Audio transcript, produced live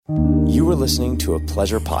You are listening to a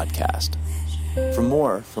Pleasure podcast. For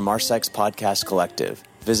more from our Sex Podcast Collective,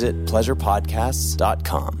 visit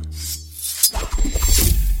pleasurepodcasts.com.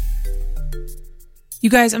 You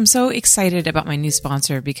guys, I'm so excited about my new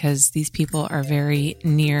sponsor because these people are very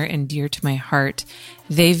near and dear to my heart.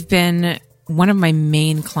 They've been one of my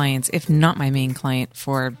main clients, if not my main client,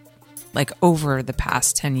 for like over the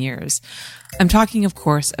past 10 years. I'm talking, of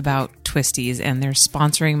course, about Twisties, and they're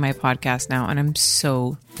sponsoring my podcast now, and I'm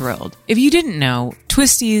so thrilled. If you didn't know,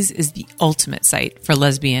 Twisties is the ultimate site for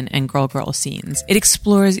lesbian and girl-girl scenes. It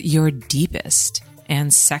explores your deepest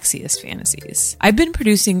and sexiest fantasies. I've been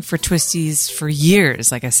producing for Twisties for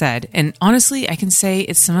years, like I said, and honestly, I can say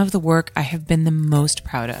it's some of the work I have been the most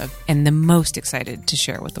proud of and the most excited to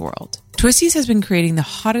share with the world. Twisties has been creating the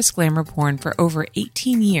hottest glamour porn for over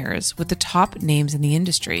 18 years with the top names in the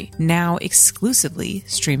industry, now exclusively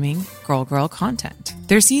streaming girl-girl content.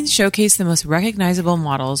 Their scenes showcase the most recognizable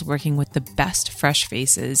models working with the best fresh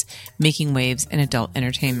faces, making waves in adult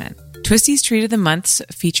entertainment. Twisties Treat of the Months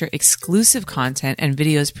feature exclusive content and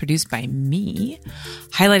videos produced by me,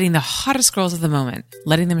 highlighting the hottest girls of the moment,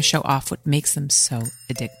 letting them show off what makes them so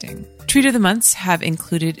addicting. Treat of the Months have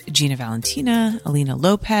included Gina Valentina, Alina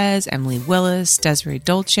Lopez, Emily Willis, Desiree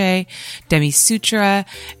Dolce, Demi Sutra,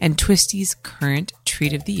 and Twisties' current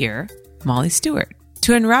Treat of the Year, Molly Stewart.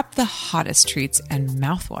 To unwrap the hottest treats and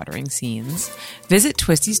mouthwatering scenes, visit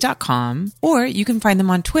twisties.com, or you can find them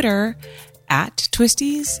on Twitter at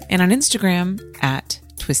Twisties and on Instagram at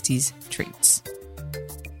Twisties Treats.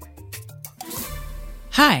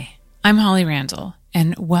 Hi, I'm Holly Randall,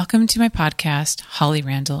 and welcome to my podcast, Holly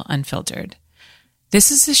Randall Unfiltered.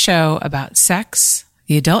 This is a show about sex,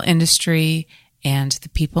 the adult industry, and the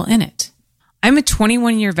people in it. I'm a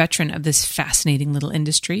 21-year veteran of this fascinating little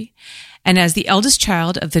industry, and as the eldest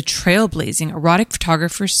child of the trailblazing erotic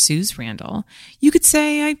photographer Suze Randall, you could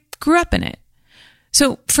say I grew up in it.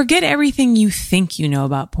 So forget everything you think you know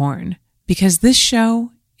about porn, because this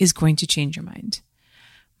show is going to change your mind.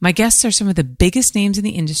 My guests are some of the biggest names in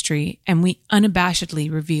the industry, and we unabashedly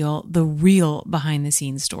reveal the real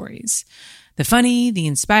behind-the-scenes stories. The funny, the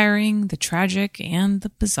inspiring, the tragic, and the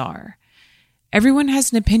bizarre. Everyone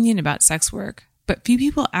has an opinion about sex work, but few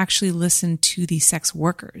people actually listen to the sex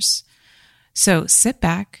workers. So sit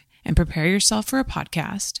back and prepare yourself for a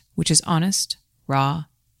podcast which is honest, raw,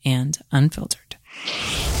 and unfiltered.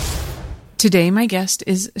 Today, my guest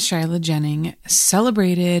is Shyla Jennings,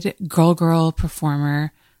 celebrated girl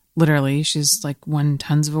performer. Literally, she's like won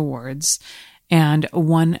tons of awards and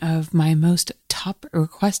one of my most top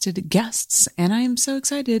requested guests. And I am so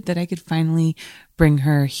excited that I could finally bring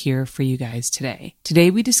her here for you guys today. Today,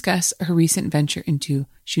 we discuss her recent venture into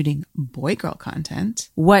shooting boy-girl content,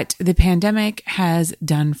 what the pandemic has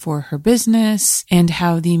done for her business, and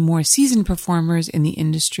how the more seasoned performers in the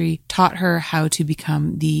industry taught her how to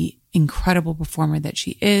become the incredible performer that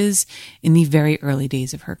she is in the very early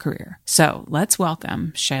days of her career. So let's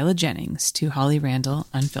welcome Shyla Jennings to Holly Randall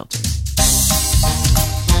Unfiltered.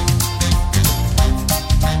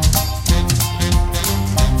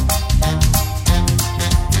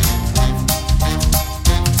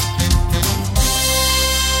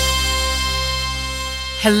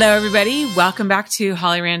 Hello, everybody. Welcome back to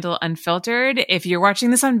Holly Randall Unfiltered. If you're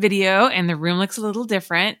watching this on video and the room looks a little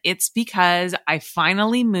different, it's because I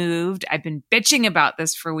finally moved. I've been bitching about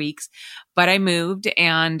this for weeks, but I moved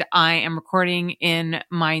and I am recording in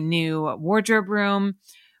my new wardrobe room.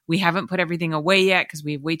 We haven't put everything away yet because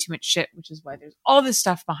we have way too much shit, which is why there's all this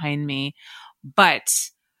stuff behind me. But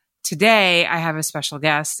today I have a special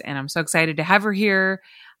guest and I'm so excited to have her here.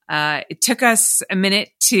 It took us a minute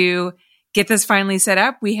to get this finally set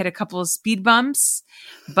up. We had a couple of speed bumps,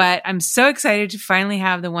 but I'm so excited to finally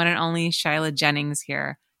have the one and only Shyla Jennings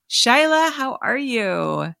here. Shyla, how are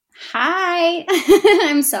you? Hi.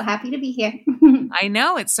 I'm so happy to be here. I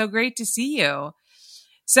know. It's so great to see you.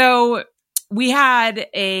 So we had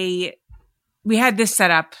this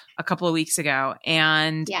set up a couple of weeks ago,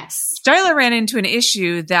 and yes, Shyla ran into an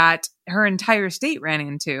issue that her entire state ran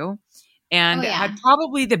into and had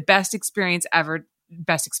probably the best experience ever.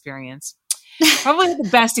 Probably the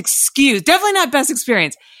best excuse, definitely not best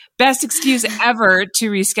experience, best excuse ever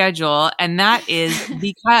to reschedule. And that is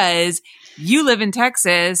because you live in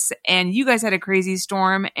Texas and you guys had a crazy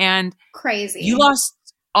storm and you lost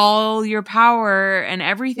all your power and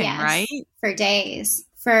everything, right? For days,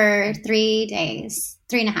 for 3 days,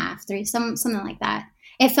 3.5, something like that.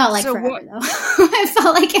 It felt like forever though. It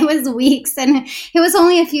felt like it was weeks and it was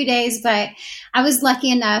only a few days, but I was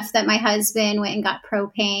lucky enough that my husband went and got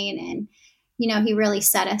propane and, you know, he really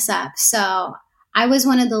set us up. So I was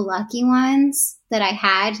one of the lucky ones that I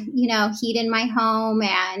had, you know, heat in my home,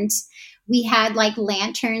 and we had like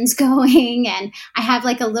lanterns going, and I have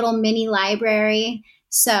like a little mini library.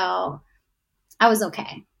 So I was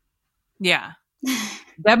okay. Yeah.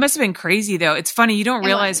 That must have been crazy though. It's funny. You don't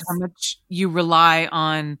realize how much you rely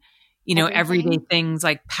on, you know, everyday things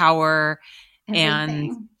like power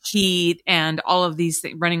and heat and all of these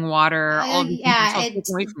things, running water, all of these things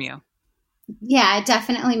taken away from you. Yeah. It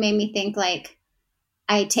definitely made me think like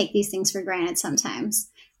I take these things for granted sometimes,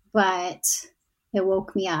 but it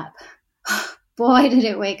woke me up. Boy, did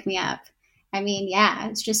it wake me up. I mean, yeah,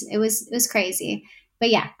 it was crazy, but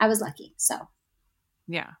yeah, I was lucky. So,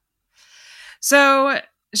 yeah. So,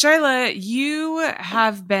 Shyla, you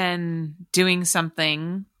have been doing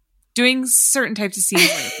certain types of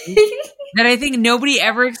scenes that I think nobody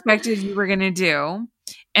ever expected you were going to do.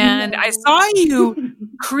 And I saw you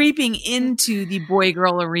creeping into the boy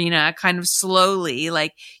girl arena kind of slowly.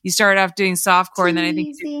 Like you started off doing softcore and then I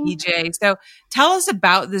think you did DJ. So tell us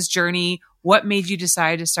about this journey. What made you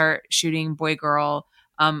decide to start shooting boy girl?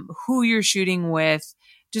 Who you're shooting with?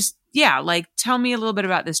 Just, yeah, like tell me a little bit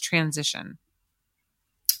about this transition.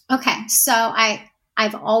 Okay. So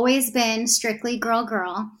I've always been strictly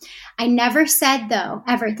girl. I never said though,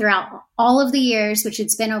 ever throughout all of the years, which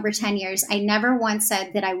it's been over 10 years, I never once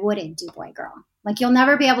said that I wouldn't do boy girl. Like you'll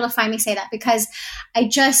never be able to find me say that because I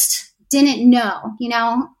just didn't know, you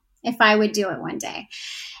know, if I would do it one day.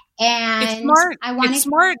 And it's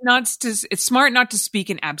smart not to speak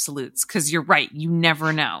in absolutes because you're right. You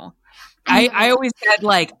never know. I always said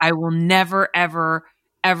like, I will never, ever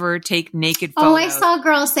take naked photos. Oh, I saw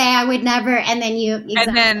girls say I would never, and then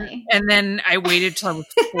exactly. And then I waited till I was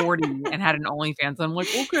 40 and had an OnlyFans. I'm like,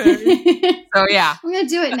 okay. So yeah. I'm going to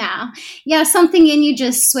do it now. Yeah, something in you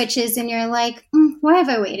just switches and you're like, why have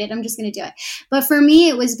I waited? I'm just going to do it. But for me,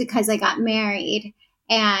 it was because I got married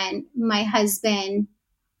and my husband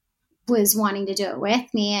was wanting to do it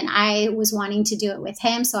with me and I was wanting to do it with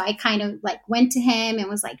him. So I kind of like went to him and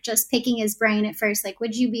was like just picking his brain at first, like,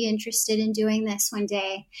 would you be interested in doing this one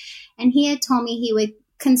day? And he had told me he would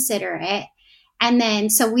consider it. And then,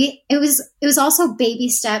 so it was also baby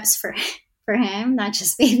steps for him, not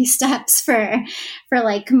just baby steps for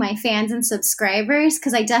like my fans and subscribers.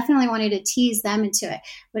 Cause I definitely wanted to tease them into it,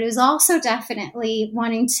 but it was also definitely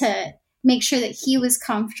wanting to make sure that he was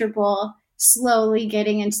comfortable slowly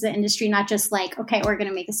getting into the industry, not just like, okay, we're going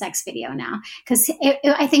to make a sex video now. Because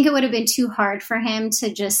I think it would have been too hard for him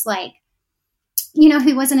to just like, you know,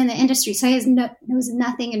 he wasn't in the industry. So there was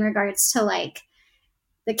nothing in regards to like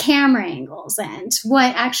the camera angles and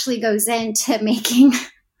what actually goes into making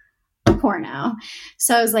a porno.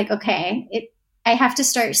 So I was like, okay, I have to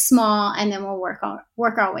start small and then we'll work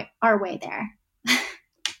our way there.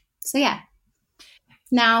 So yeah,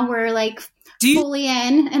 now we're like fully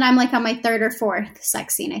in, and I'm like on my third or fourth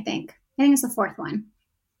sex scene. I think it's the fourth one.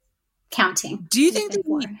 Counting. Do you think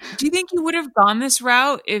you would have gone this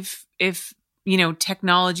route if you know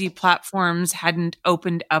technology platforms hadn't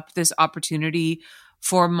opened up this opportunity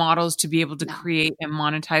for models to be able to create and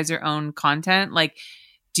monetize their own content? Like,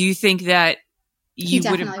 do you think that you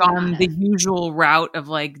would have gone the usual route of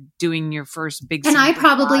like doing your first big? And I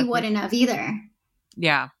probably wouldn't have either.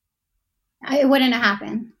 Yeah, it wouldn't have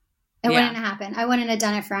happened. Wouldn't have happened. I wouldn't have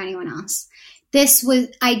done it for anyone else.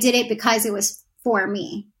 I did it because it was for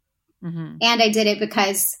me. Mm-hmm. And I did it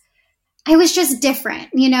because I was just different.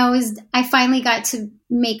 You know, I finally got to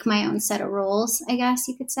make my own set of rules, I guess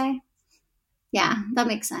you could say. Yeah, that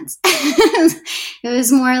makes sense. It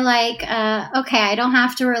was more like, okay, I don't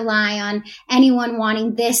have to rely on anyone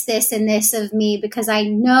wanting this, and this of me because I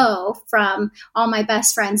know from all my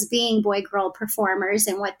best friends being boy girl performers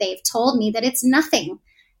and what they've told me that it's nothing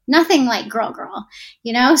like girl,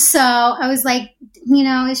 you know? So I was like, you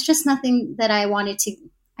know, it's just nothing that I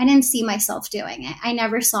didn't see myself doing it. I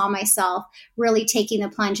never saw myself really taking the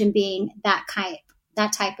plunge and being that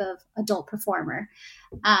type of adult performer.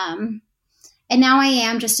 And now I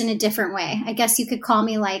am, just in a different way. I guess you could call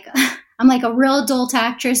me like, I'm like a real adult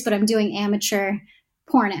actress, but I'm doing amateur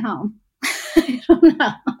porn at home. I don't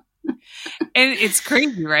know. And it's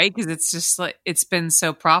crazy, right? Because it's just like, it's been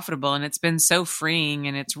so profitable and it's been so freeing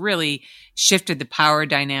and it's really shifted the power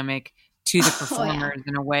dynamic to the performers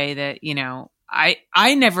in a way that, you know,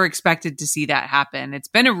 I never expected to see that happen. It's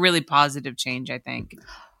been a really positive change, I think.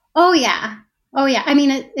 Oh yeah. I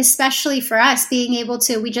mean, especially for us being able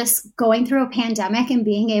to, we just going through a pandemic and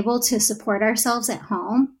being able to support ourselves at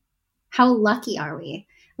home. How lucky are we?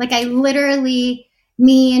 Like I literally,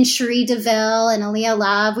 me and Cherie DeVille and Aaliyah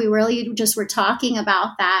Love, we really just were talking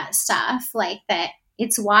about that stuff, like that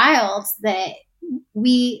it's wild that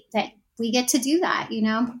we get to do that, you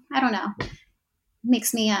know? I don't know.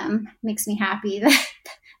 makes me happy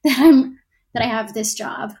that I have this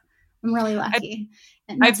job. I'm really lucky.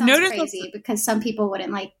 And that I've sounds noticed crazy because some people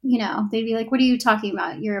wouldn't like, they'd be like, what are you talking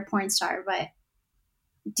about? You're a porn star. But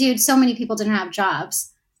dude, so many people didn't have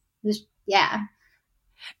jobs. Yeah.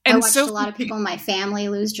 And I watched a lot of people in my family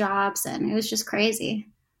lose jobs, and it was just crazy.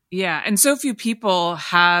 Yeah. And so few people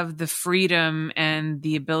have the freedom and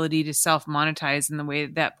the ability to self-monetize in the way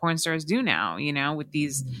that porn stars do now, with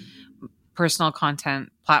these personal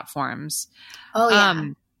content platforms. Oh, yeah.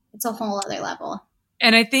 It's a whole other level.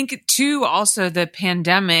 And I think, too, also the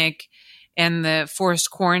pandemic and the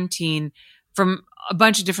forced quarantine from a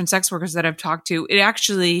bunch of different sex workers that I've talked to, it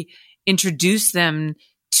actually introduced them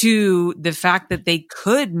to the fact that they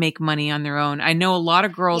could make money on their own. I know a lot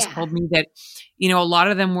of girls told me that, a lot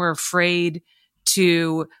of them were afraid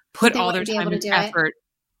to put all their time and effort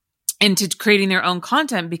into creating their own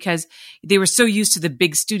content because they were so used to the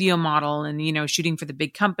big studio model and, shooting for the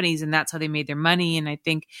big companies, and that's how they made their money. And I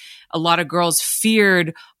think a lot of girls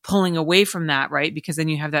feared pulling away from that, right? Because then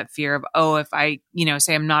you have that fear of, oh, if I,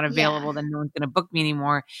 say I'm not available, then no one's going to book me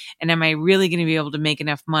anymore. And am I really going to be able to make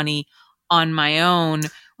enough money on my own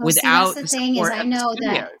without the thing is, I know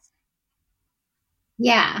that.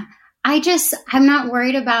 Yeah. I'm not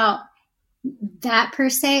worried about that per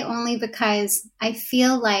se, only because I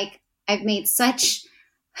feel like I've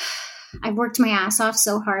worked my ass off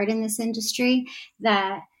so hard in this industry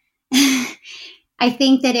that I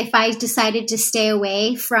think that if I decided to stay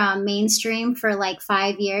away from mainstream for like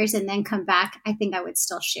 5 years and then come back, I think I would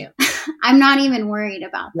still shoot. I'm not even worried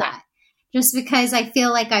about that, just because I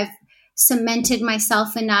feel like I've cemented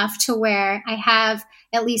myself enough to where I have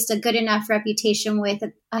at least a good enough reputation with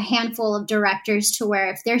a handful of directors to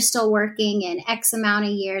where if they're still working in X amount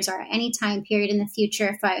of years or any time period in the future,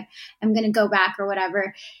 if I'm going to go back or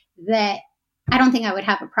whatever, that I don't think I would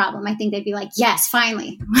have a problem. I think they'd be like, yes,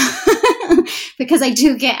 finally. Because I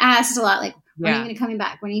do get asked a lot, like, when are you going to coming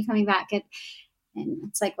back? When are you coming back? And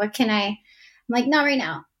it's like, I'm like, not right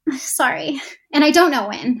now. Sorry. And I don't know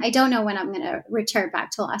when. I don't know when I'm going to return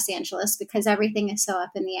back to Los Angeles because everything is so up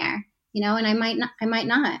in the air, and I might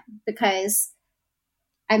not because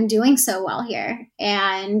I'm doing so well here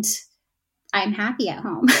and I'm happy at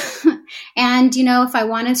home. And, if I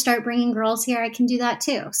want to start bringing girls here, I can do that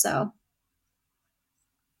too. So.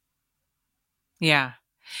 Yeah.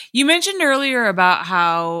 You mentioned earlier about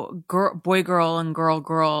how boy girl and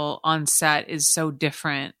girl on set is so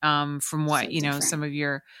different from what, different. Some of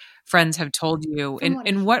your friends have told you.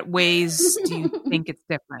 In what ways do you think it's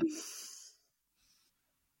different?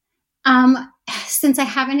 Since I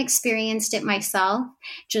haven't experienced it myself,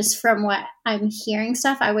 just from what I'm hearing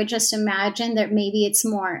stuff, I would just imagine that maybe it's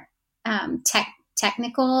more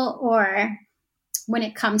technical, or when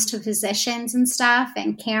it comes to positions and stuff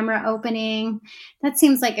and camera opening, that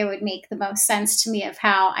seems like it would make the most sense to me of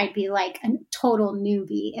how I'd be like a total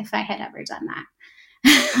newbie if I had ever done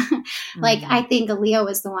that. Like, I think Aaliyah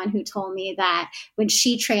was the one who told me that when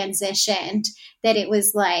she transitioned, that it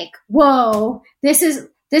was like, whoa, this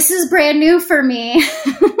is brand new for me.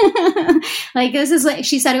 Like, this is like,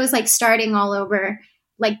 she said it was like starting all over,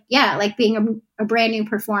 like being a brand new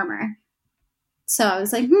performer. So I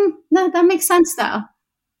was like, no, that makes sense though.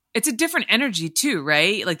 It's a different energy too,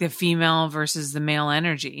 right? Like the female versus the male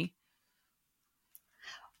energy.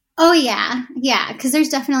 Oh yeah. Yeah. Cause there's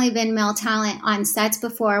definitely been male talent on sets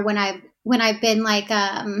before when I've been like,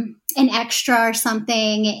 an extra or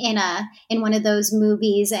something in one of those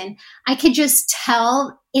movies. And I could just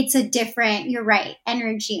tell it's a different, you're right,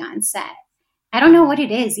 energy on set. I don't know what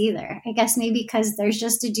it is either. I guess maybe because there's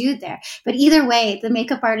just a dude there. But either way, the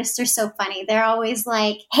makeup artists are so funny. They're always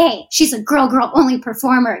like, hey, she's a girl only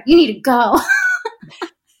performer. You need to go.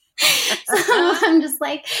 So I'm just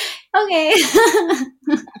like, okay.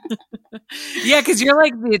 Yeah, because you're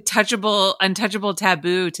like the untouchable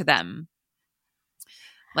taboo to them.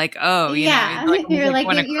 Like, oh, you're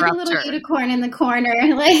the little unicorn in the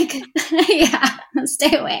corner. Like, yeah,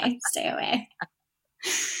 stay away.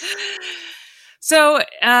 So,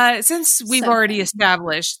 since we've already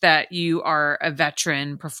established that you are a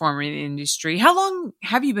veteran performer in the industry, how long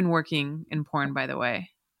have you been working in porn, by the way?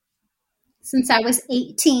 Since I was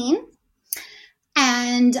 18,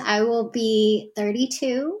 and I will be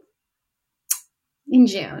 32 in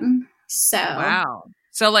June. So, wow.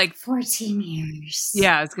 So, like 14 years.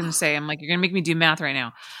 Yeah, I was going to say, I'm like, you're going to make me do math right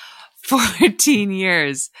now. 14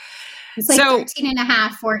 years. It's like 13 and a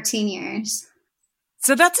half, 14 years.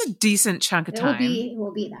 So that's a decent chunk of time. It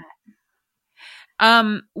will be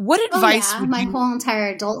that. What advice would my whole entire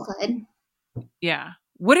adulthood. Yeah.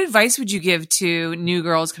 What advice would you give to new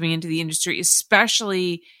girls coming into the industry,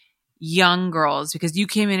 especially, young girls, because you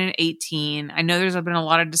came in at 18. I know there's been a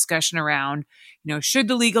lot of discussion around, should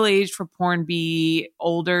the legal age for porn be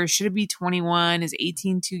older? Should it be 21? Is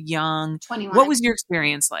 18 too young? 21. What was your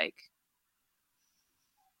experience like?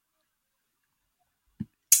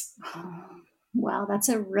 Oh, well, that's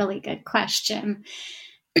a really good question.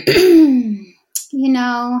 I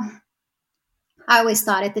always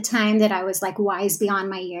thought at the time that I was like wise beyond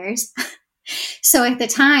my years. So at the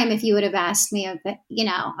time, if you would have asked me,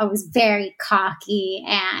 I was very cocky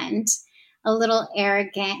and a little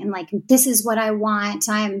arrogant and like, this is what I want.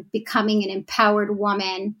 I'm becoming an empowered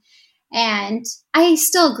woman. And I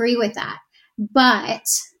still agree with that. But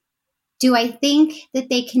do I think that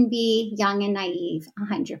they can be young and naive?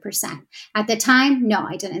 100%. At the time, no,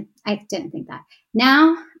 I didn't think that.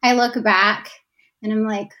 Now I look back and I'm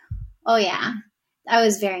like, oh yeah, I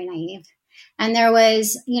was very naive. And there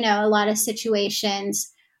was, a lot of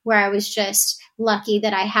situations where I was just lucky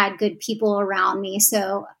that I had good people around me.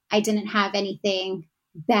 So I didn't have anything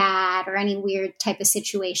bad or any weird type of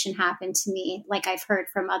situation happen to me, like I've heard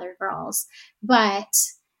from other girls. But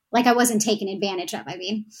like I wasn't taken advantage of,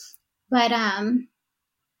 But I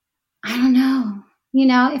don't know.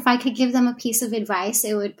 If I could give them a piece of advice,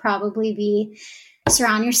 it would probably be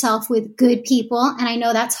surround yourself with good people. And I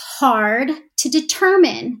know that's hard to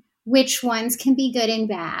determine which ones can be good and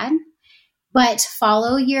bad, but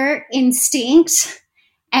follow your instinct.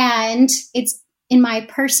 And it's, in my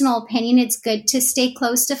personal opinion, it's good to stay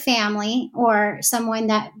close to family or someone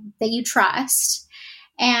that you trust,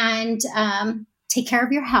 and take care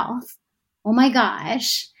of your health. Oh my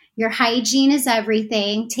gosh. Your hygiene is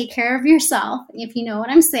everything. Take care of yourself. If you know what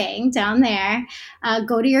I'm saying down there,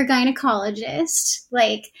 go to your gynecologist.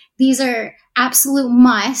 Like, these are absolute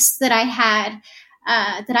musts that I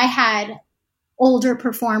had older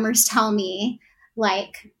performers tell me.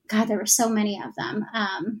 Like, God, there were so many of them.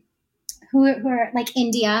 Who are like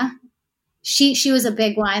India. She was a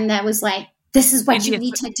big one that was like, this is what you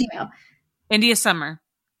need to do. India Summer.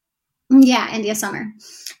 Yeah, India Summer.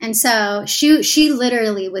 And so she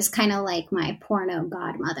literally was kind of like my porno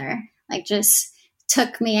godmother, like just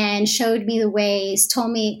took me in, showed me the ways,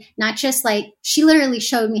 told me not just like, she literally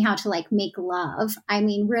showed me how to like make love. I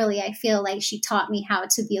mean, really, I feel like she taught me how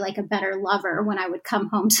to be like a better lover when I would come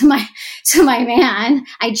home to my man.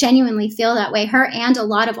 I genuinely feel that way. Her and a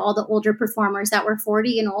lot of all the older performers that were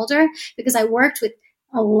 40 and older, because I worked with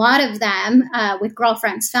a lot of them with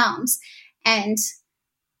Girlfriends Films. And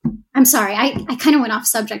I'm sorry, I kind of went off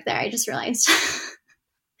subject there. I just realized.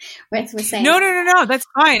 Was saying. No. That's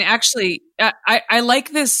fine. Actually, I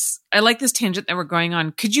like this. I like this tangent that we're going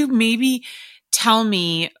on. Could you maybe tell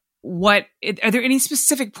me are there any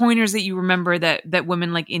specific pointers that you remember that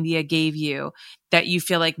women like India gave you that you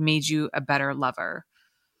feel like made you a better lover?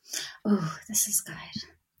 Oh, this is good.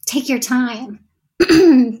 Take your time.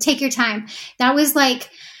 Take your time. That was like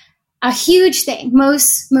a huge thing.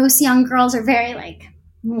 Most young girls are very like,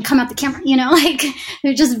 come out the camera, like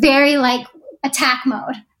they're just very like attack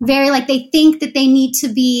mode, very like they think they need to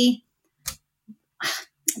be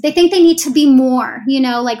more,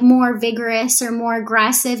 like more vigorous or more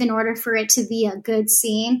aggressive in order for it to be a good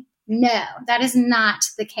scene. No, that is not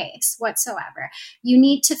the case whatsoever. You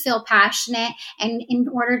need to feel passionate, and in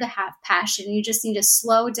order to have passion, you just need to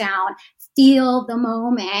slow down, feel the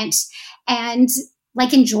moment, and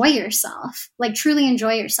like enjoy yourself, like truly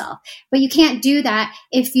enjoy yourself. But you can't do that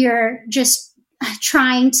if you're just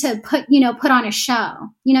trying to put on a show.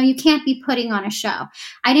 You can't be putting on a show.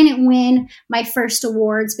 I didn't win my first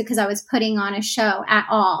awards because I was putting on a show at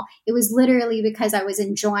all. It was literally because I was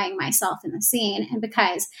enjoying myself in the scene, and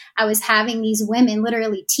because I was having these women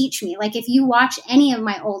literally teach me. Like, if you watch any of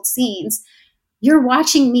my old scenes, you're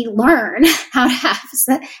watching me learn how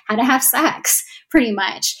to have sex, pretty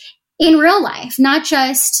much. In real life, not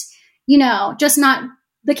just, just not,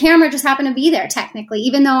 the camera just happened to be there technically,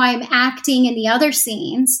 even though I'm acting in the other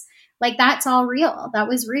scenes, like that's all real. That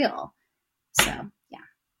was real. So, yeah.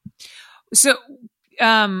 So,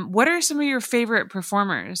 what are some of your favorite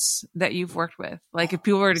performers that you've worked with? Like, if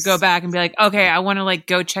people were to go back and be like, okay, I want to like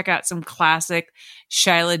go check out some classic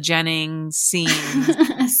Shyla Jennings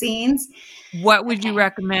scenes. What would you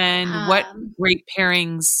recommend? What great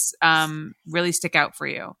pairings really stick out for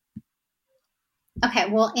you? Okay,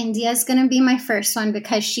 well, India's going to be my first one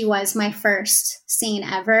because she was my first scene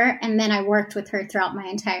ever. And then I worked with her throughout my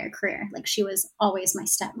entire career. Like, she was always my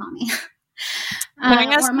stepmommy.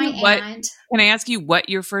 Can I ask you what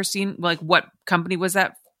your first scene, like what company was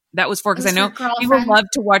that was for? Because I know people love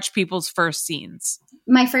to watch people's first scenes.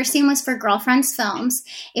 My first scene was for Girlfriends Films.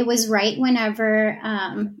 It was right whenever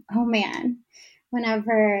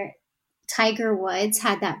Tiger Woods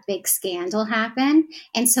had that big scandal happen.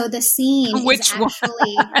 And so the scene Which is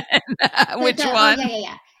actually Which one? Oh,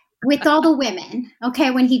 yeah. With all the women,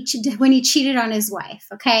 okay, when he cheated on his wife,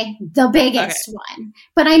 okay, the biggest one.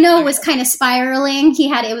 But I know it was kind of spiraling.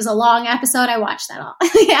 It was a long episode. I watched that all.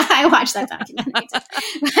 Yeah, I watched that documentary.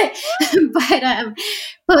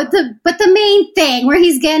 but the main thing where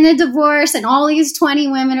he's getting a divorce and all these 20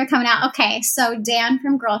 women are coming out. Okay, so Dan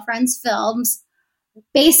from Girlfriends Films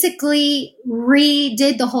basically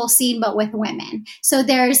redid the whole scene, but with women. So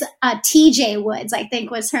there's TJ Woods, I think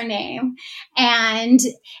was her name. And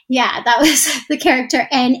yeah, that was the character.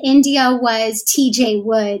 And India was TJ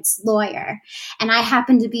Woods' lawyer. And I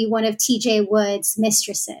happened to be one of TJ Woods'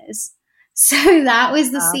 mistresses. So that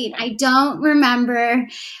was the scene. I don't remember.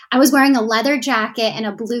 I was wearing a leather jacket and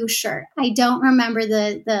a blue shirt. I don't remember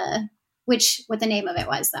what the name of it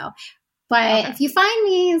was though. But if you find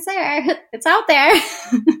me, it's there. It's out there.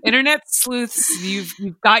 Internet sleuths,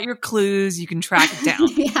 you've got your clues. You can track it down.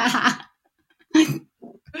 Yeah.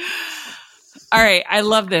 All right. I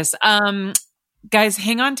love this. Guys,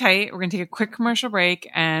 hang on tight. We're going to take a quick commercial break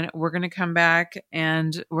and we're going to come back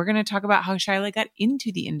and we're going to talk about how Shyla got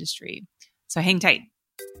into the industry. So hang tight.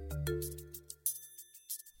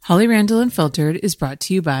 Holly Randall Unfiltered is brought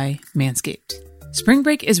to you by Manscaped. Spring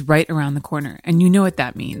break is right around the corner, and you know what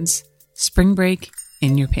that means. Spring break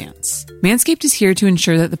in your pants. Manscaped is here to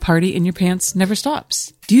ensure that the party in your pants never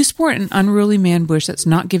stops. Do you sport an unruly man bush that's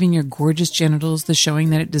not giving your gorgeous genitals the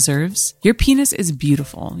showing that it deserves? Your penis is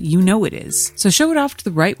beautiful. You know it is. So show it off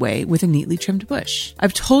the right way with a neatly trimmed bush.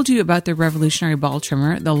 I've told you about their revolutionary ball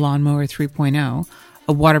trimmer, the Lawnmower 3.0,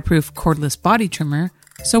 a waterproof cordless body trimmer.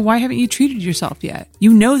 So why haven't you treated yourself yet?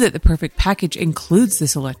 You know that the perfect package includes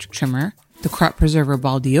this electric trimmer, the Crop Preserver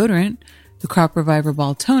Ball Deodorant, the Crop Reviver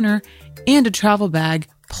Ball Toner, and a travel bag,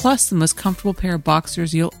 plus the most comfortable pair of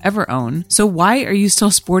boxers you'll ever own. So why are you still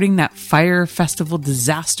sporting that Fire Festival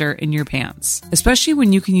disaster in your pants? Especially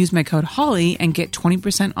when you can use my code HOLLY and get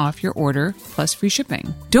 20% off your order plus free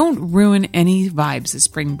shipping. Don't ruin any vibes at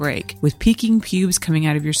spring break with peeking pubes coming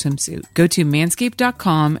out of your swimsuit. Go to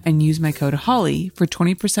manscaped.com and use my code HOLLY for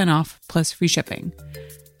 20% off plus free shipping.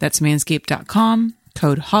 That's manscaped.com,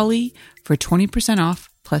 code HOLLY for 20% off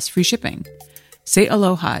plus free shipping. Say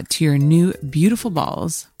aloha to your new beautiful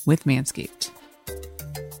balls with Manscaped.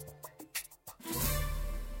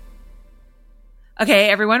 Okay,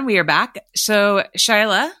 everyone, we are back. So,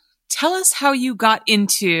 Shyla, tell us how you got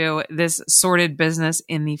into this sordid business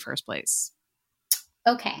in the first place.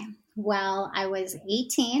 Okay. Well, I was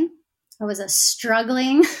 18. I was a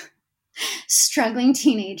struggling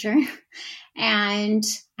teenager. And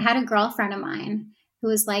I had a girlfriend of mine who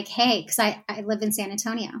was like, hey, because I live in San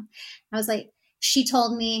Antonio. I was like, she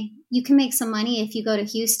told me, you can make some money if you go to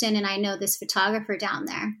Houston, and I know this photographer down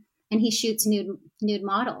there, and he shoots nude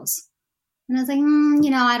models. And I was like,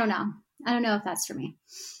 I don't know. I don't know if that's for me.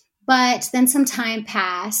 But then some time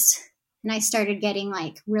passed, and I started getting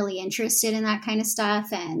like really interested in that kind of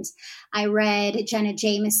stuff. And I read Jenna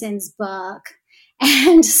Jameson's book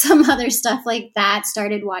and some other stuff like that,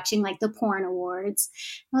 started watching like the porn awards.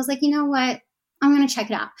 I was like, you know what? I'm going to check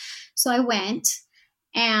it out. So I went.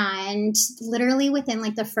 And literally within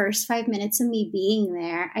like the first 5 minutes of me being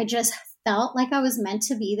there, I just felt like I was meant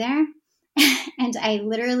to be there. And I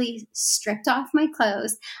literally stripped off my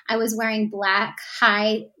clothes. I was wearing black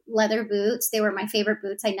high leather boots. They were my favorite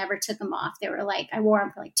boots. I never took them off. They were like, I wore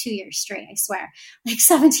them for like 2 years straight, I swear. Like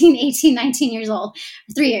 17, 18, 19 years old,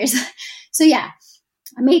 3 years. So yeah.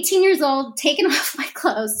 I'm 18 years old, taking off my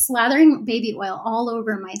clothes, slathering baby oil all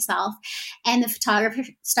over myself. And the photographer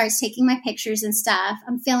starts taking my pictures and stuff.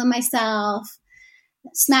 I'm feeling myself.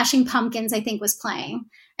 Smashing Pumpkins, I think, was playing.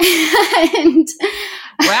 And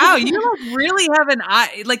wow, you really have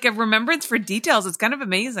a remembrance for details. It's kind of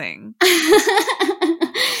amazing.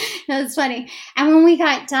 That's funny. And when we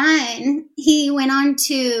got done, he went on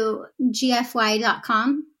to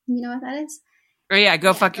gfy.com. You know what that is? Oh, yeah,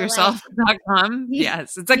 gofuckyourself.com.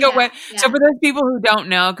 Yes. It's like a web. Yeah. So for those people who don't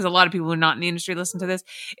know, because a lot of people who are not in the industry listen to this,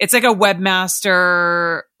 it's like a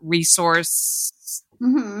webmaster resource.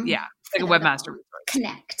 Mm-hmm. Yeah. It's like a webmaster resource.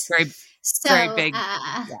 Connect. Very big.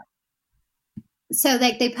 So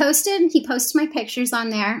like he posted my pictures on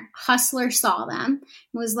there. Hustler saw them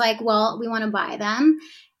and was like, well, we want to buy them.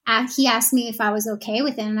 He asked me if I was okay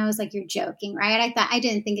with it. And I was like, you're joking, right? I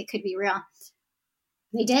didn't think it could be real.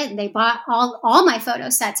 They did. They bought all my photo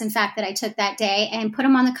sets, in fact, that I took that day and put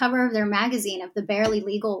them on the cover of their magazine, of the Barely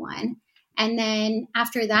Legal one. And then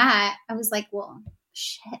after that, I was like, well,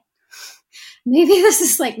 shit, maybe this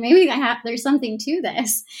is like, there's something to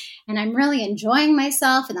this. And I'm really enjoying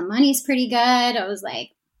myself and the money's pretty good. I was like,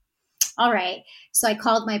 all right. So I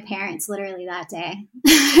called my parents literally that day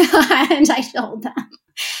and I told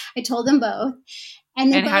them both.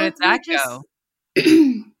 And how did that go?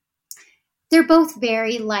 They're both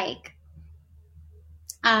very like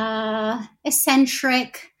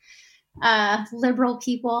eccentric, liberal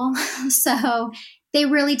people. So they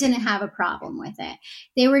really didn't have a problem with it.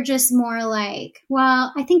 They were just more like,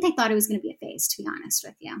 well, I think they thought it was going to be a phase, to be honest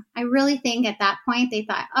with you. I really think at that point they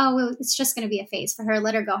thought, oh, it's just going to be a phase for her.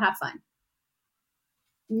 Let her go have fun.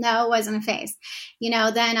 No, it wasn't a phase.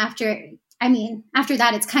 Then after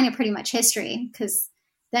that, it's kind of pretty much history, because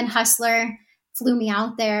then Hustler flew me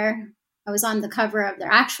out there. I was on the cover of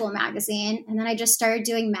their actual magazine. And then I just started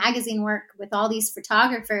doing magazine work with all these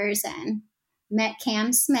photographers and met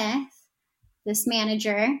Cam Smith, this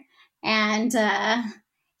manager, and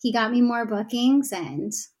he got me more bookings,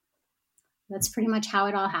 and that's pretty much how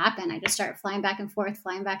it all happened. I just started flying back and forth.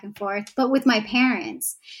 But with my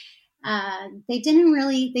parents, they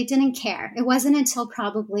didn't care. It wasn't until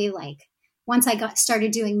probably like once I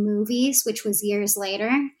started doing movies, which was years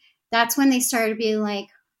later, that's when they started being like,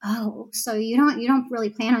 oh, so you don't really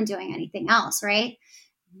plan on doing anything else, right?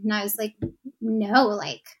 And I was like, no,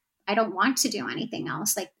 like I don't want to do anything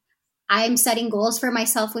else. Like I'm setting goals for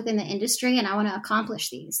myself within the industry and I want to accomplish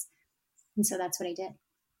these. And so that's what I did.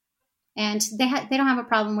 And they don't have a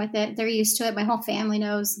problem with it. They're used to it. My whole family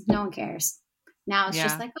knows. No one cares. Now it's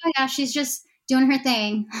just like, oh yeah, she's just doing her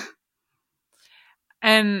thing.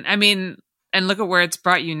 And I mean, and look at where it's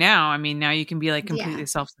brought you now. I mean, now you can be like completely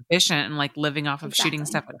self-sufficient and like living off of shooting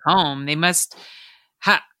stuff at home. They must,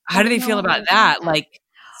 how do they feel about that? Like,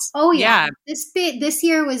 oh yeah. This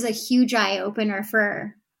year was a huge eye opener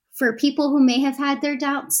for people who may have had their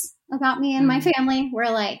doubts about me and my family.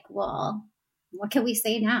 We're like, well, what can we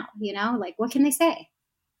say now? Like, what can they say?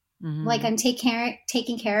 Mm-hmm. Like I'm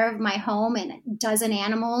taking care of my home and a dozen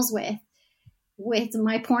animals with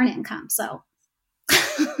my porn income. So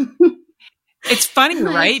it's funny,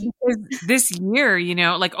 right? Because this year,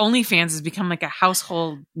 like OnlyFans has become like a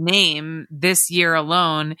household name this year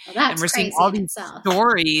alone. Well, and we're seeing all these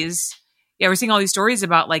stories. Yeah, we're seeing all these stories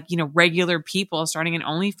about like, regular people starting an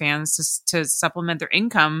OnlyFans to supplement their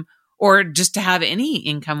income or just to have any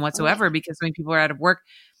income whatsoever because when people are out of work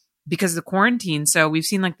because of the quarantine. So we've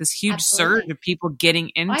seen like this huge surge of people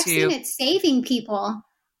getting into. I've seen it saving people.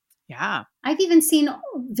 Yeah. I've even seen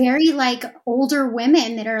very like older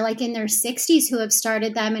women that are like in their 60s who have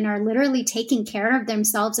started them and are literally taking care of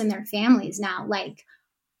themselves and their families now. Like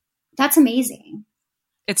that's amazing.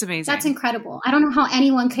 It's amazing. That's incredible. I don't know how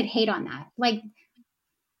anyone could hate on that. Like,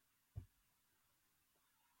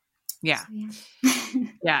 yeah. So, yeah.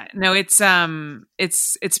 Yeah. No,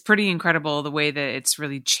 it's pretty incredible the way that it's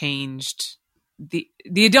really changed. The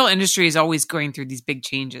adult industry is always going through these big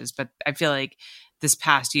changes, but I feel like this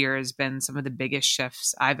past year has been some of the biggest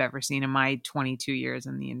shifts I've ever seen in my 22 years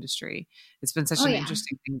in the industry. It's been such an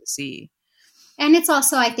interesting thing to see. And it's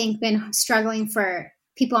also, I think, been struggling for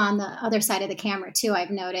people on the other side of the camera too,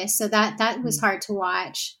 I've noticed. So that was hard to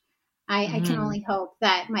watch. I can only hope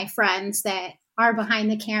that my friends that are behind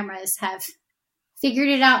the cameras have figured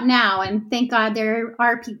it out now. And thank God there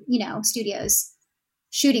are, studios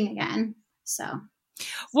shooting again. So.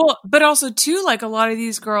 Well, but also too, like a lot of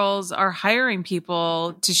these girls are hiring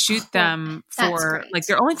people to shoot them for like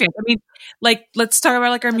their OnlyFans. I mean, like let's talk about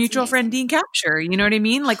like our mutual friend Dean Capture. You know what I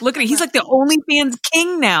mean? Like, look at it. He's like the OnlyFans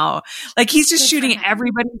king now. Like he's just shooting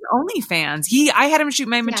everybody's OnlyFans. I had him shoot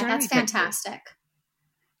my maternity. Yeah, that's fantastic.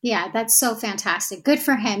 Yeah, that's so fantastic. Good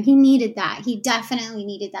for him. He needed that. He definitely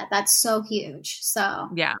needed that. That's so huge. So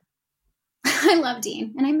yeah, I love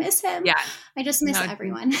Dean and I miss him. Yeah, I just miss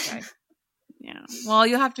everyone. Yeah. Well,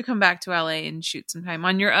 you'll have to come back to LA and shoot sometime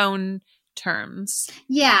on your own terms.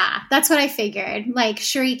 Yeah, that's what I figured. Like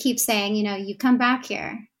Sheree keeps saying, you come back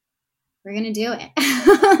here. We're going to do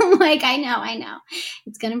it. Like, I know.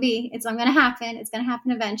 It's going to happen. It's going to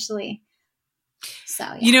happen eventually. So,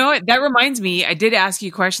 yeah. You know what? That reminds me, I did ask you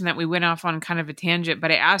a question that we went off on kind of a tangent,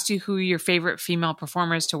 but I asked you who your favorite female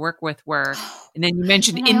performers to work with were. And then you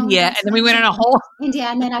mentioned India, and then we went on a whole India,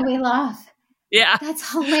 and then we laugh. Yeah. That's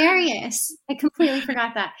hilarious. I completely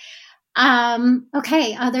forgot that.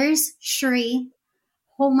 Okay. Others, Sheree.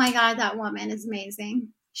 Oh my God, that woman is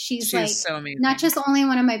amazing. She's like so amazing. Not just only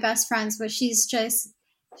one of my best friends, but she's just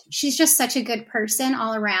such a good person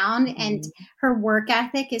all around. Mm-hmm. And her work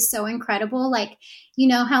ethic is so incredible. Like, you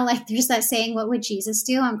know how like there's that saying, what would Jesus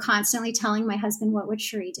do? I'm constantly telling my husband, what would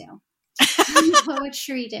Sheree do? What would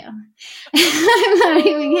Sheree do? I'm not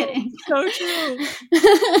even kidding. So true.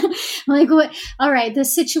 Like, what? All right, the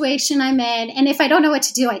situation I'm in, and if I don't know what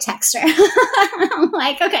to do, I text her. I'm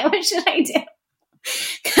like, okay, what should I do?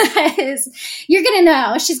 because you're going to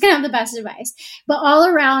know she's going to have the best advice. But all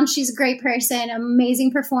around, she's a great person,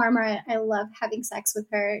 amazing performer. I love having sex with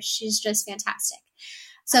her. She's just fantastic.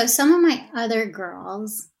 So some of my other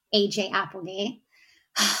girls, AJ Applegate,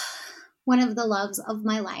 one of the loves of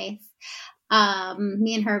my life.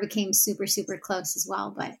 Me and her became super, super close as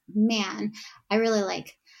well. But man,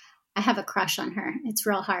 I have a crush on her. It's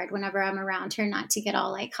real hard whenever I'm around her not to get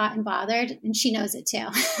all like hot and bothered. And she knows it too.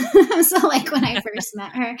 So like when I first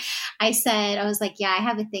met her, I was like, yeah, I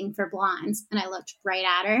have a thing for blondes. And I looked right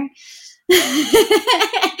at her.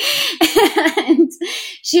 And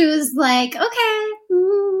she was like, okay.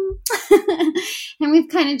 And we've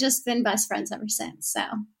kind of just been best friends ever since. So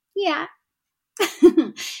yeah.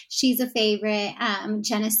 She's a favorite.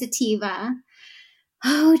 Jenna Sativa.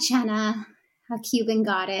 Oh, Jenna. A Cuban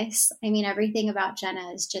goddess. I mean, everything about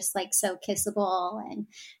Jenna is just like so kissable and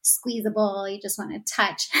squeezable. You just want to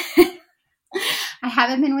touch. I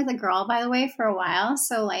haven't been with a girl, by the way, for a while.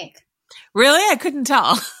 So like, really? I couldn't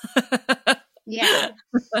tell. Yeah.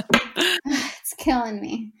 It's killing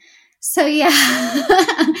me. So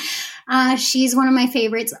yeah, she's one of my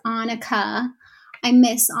favorites, Annika. I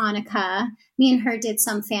miss Annika. Me and her did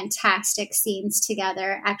some fantastic scenes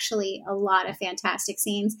together. Actually, a lot of fantastic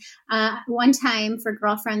scenes. One time for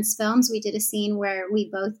Girlfriends Films, we did a scene where we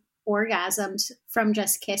both orgasmed from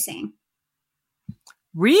just kissing.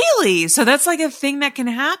 Really? So that's like a thing that can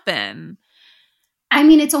happen. I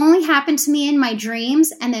mean, it's only happened to me in my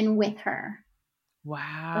dreams and then with her.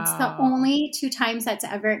 Wow. That's the only 2 times that's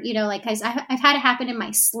ever, like I've had it happen in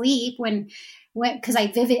my sleep because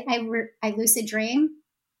I lucid dream.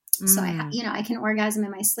 So I can orgasm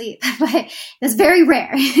in my sleep, but that's very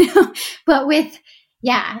rare, but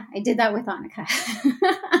I did that with Annika.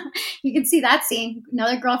 You can see that scene,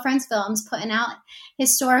 another Girlfriends Films, putting out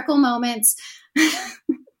historical moments.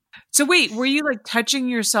 So wait, were you like touching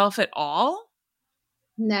yourself at all?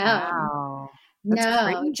 No, wow.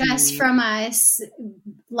 No, crazy. Just from us,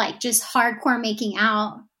 like just hardcore making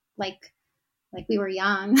out, like we were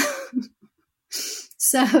young.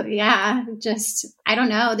 So yeah, I don't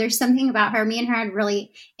know. There's something about her. Me and her had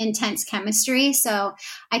really intense chemistry. So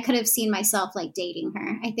I could have seen myself like dating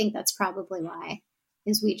her. I think that's probably why,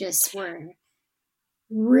 is we just were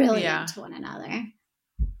really into one another.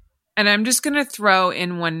 And I'm just going to throw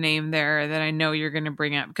in one name there that I know you're going to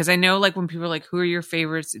bring up, because I know like when people are like, who are your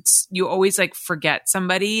favorites? You always like forget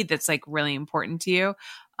somebody that's like really important to you.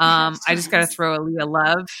 I just got to throw Aaliyah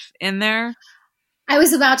Love in there. I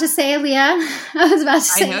was about to say Aaliyah.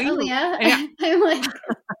 Aaliyah. I'm like,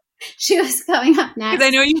 she was coming up next. Because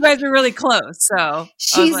I know you guys are really close. So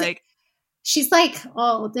she's like,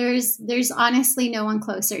 oh, there's honestly no one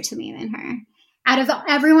closer to me than her. Out of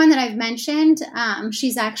everyone that I've mentioned,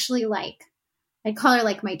 she's actually like, I call her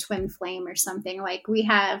like my twin flame or something. Like we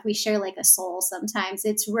share like a soul sometimes.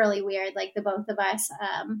 It's really weird. Like the both of us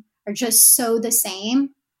are just so the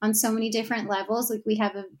same on so many different levels. Like we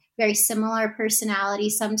have a very similar personality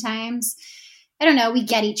sometimes. I don't know. We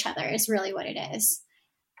get each other is really what it is.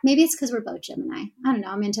 Maybe it's because we're both Gemini. I don't know.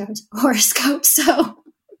 I'm into horoscopes, so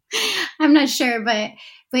I'm not sure. But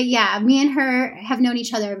yeah, me and her have known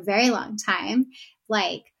each other a very long time,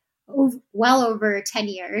 like well over 10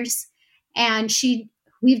 years. And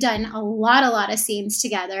we've done a lot of scenes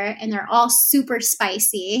together, and they're all super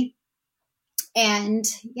spicy. And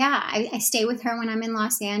yeah, I stay with her when I'm in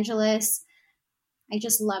Los Angeles. I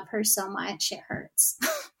just love her so much. It hurts.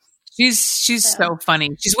 She's so funny.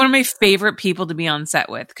 She's one of my favorite people to be on set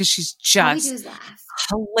with, because she's just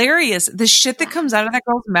hilarious. The shit that comes out of that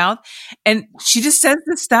girl's mouth, and she just says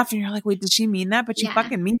this stuff, and you're like, wait, did she mean that? But she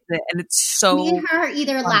fucking means it, and it's so. Me and her are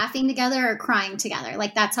either laughing together or crying together.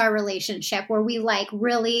 Like that's our relationship, where we like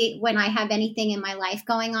really, when I have anything in my life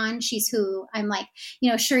going on, she's who I'm like,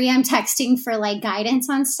 Sheree, I'm texting for like guidance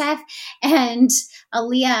on stuff, and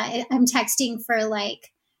Aaliyah, I'm texting for like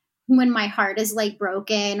when my heart is like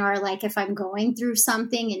broken, or like if I'm going through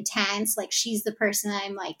something intense. Like she's the person that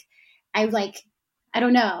I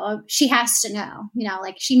don't know. She has to know,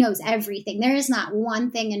 like she knows everything. There is not one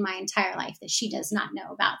thing in my entire life that she does not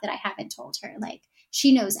know about that I haven't told her. Like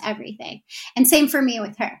she knows everything. And same for me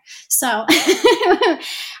with her. So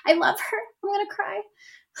I love her. I'm going to cry.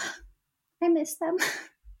 I miss them.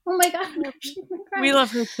 Oh my God. We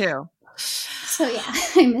love her too. So yeah,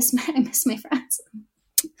 I miss my friends.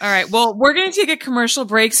 All right. Well, we're going to take a commercial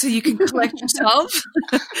break so you can collect yourself.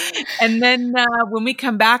 And then when we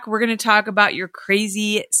come back, we're going to talk about your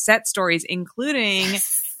crazy set stories, including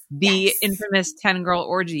the infamous 10-girl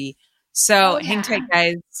orgy. So hang tight,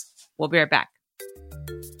 guys. We'll be right back.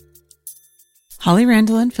 Holly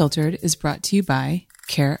Randall Unfiltered is brought to you by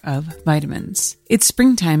Care of vitamins. It's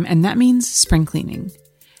springtime, and that means spring cleaning.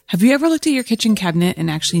 Have you ever looked at your kitchen cabinet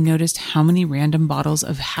and actually noticed how many random bottles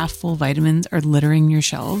of half-full vitamins are littering your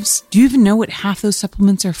shelves? Do you even know what half those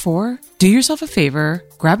supplements are for? Do yourself a favor,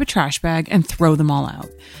 grab a trash bag, and throw them all out,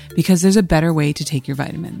 because there's a better way to take your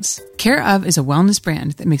vitamins. Care of is a wellness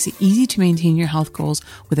brand that makes it easy to maintain your health goals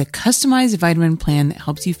with a customized vitamin plan that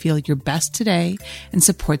helps you feel your best today and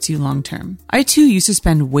supports you long-term. I too used to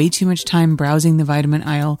spend way too much time browsing the vitamin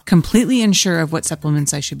aisle, completely unsure of what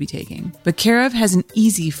supplements I should be taking. But Care of has an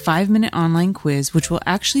easy 5-minute online quiz which will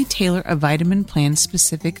actually tailor a vitamin plan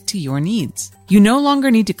specific to your needs. You no longer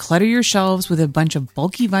need to clutter your shelves with a bunch of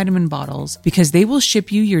bulky vitamin bottles because they will ship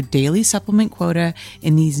you your daily supplement quota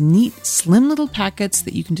in these neat, slim little packets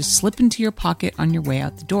that you can just slip into your pocket on your way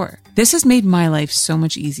out the door. This has made my life so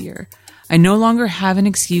much easier. I no longer have an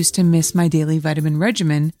excuse to miss my daily vitamin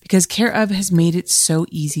regimen because Care of has made it so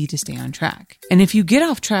easy to stay on track. And if you get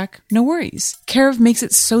off track, no worries. Care of makes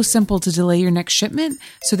it so simple to delay your next shipment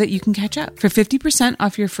so that you can catch up. For 50%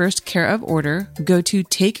 off your first Care of order, go to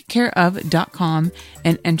takecareof.com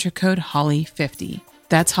and enter code HOLLY50.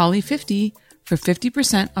 That's HOLLY50 for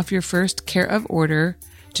 50% off your first Care of order.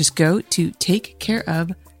 Just go to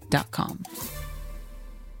takecareof.com.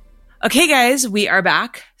 Okay, guys, we are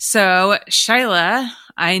back. So, Shyla,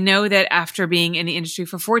 I know that after being in the industry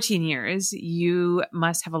for 14 years, you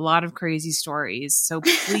must have a lot of crazy stories. So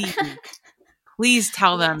please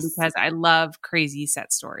tell them, because I love crazy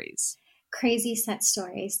set stories. Crazy set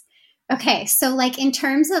stories. Okay, so like in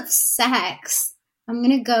terms of sex, I'm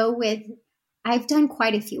going to go with, I've done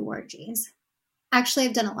quite a few orgies. Actually,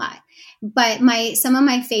 I've done a lot. But some of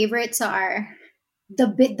my favorites are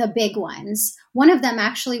the big ones. One of them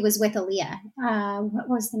actually was with Aaliyah. What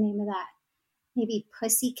was the name of that? Maybe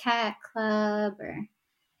Pussycat Club, or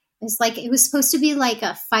it was supposed to be like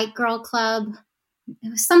a fight girl club. It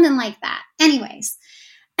was something like that. Anyways,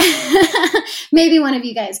 maybe one of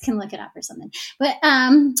you guys can look it up or something. But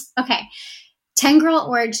okay, 10-girl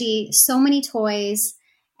orgy, so many toys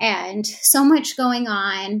and so much going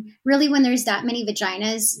on. Really, when there's that many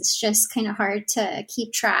vaginas, it's just kind of hard to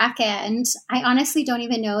keep track. And I honestly don't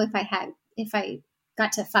even know if I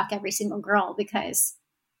got to fuck every single girl, because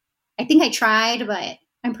I think I tried, but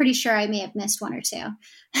I'm pretty sure I may have missed one or two.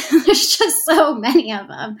 There's just so many of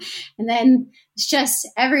them. And then it's just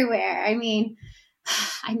everywhere. I mean,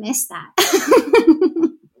 I miss that.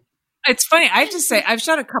 It's funny. I have to say, I've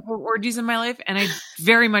shot a couple of orgies in my life, and I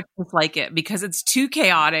very much dislike it because it's too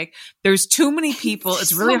chaotic. There's too many people.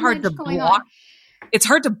 It's really hard to block. It's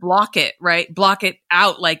hard to block it, right? Block it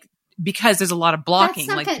out, because there's a lot of blocking.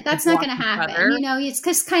 That's not going to happen. You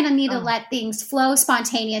just kind of need to let things flow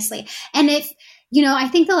spontaneously. And I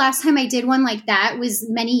think the last time I did one like that was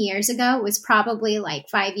many years ago. It was probably like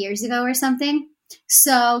 5 years ago or something.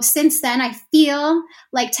 So since then, I feel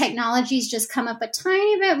like technology's just come up a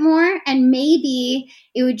tiny bit more, and maybe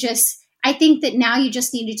it would I think that now you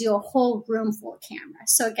just need to do a whole room full of cameras.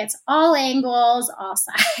 So it gets all angles, all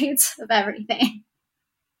sides of everything.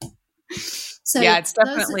 So yeah, it's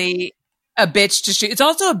definitely a bitch to shoot. It's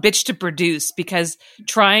also a bitch to produce, because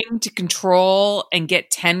trying to control and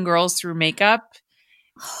get 10 girls through makeup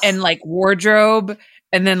and wardrobe,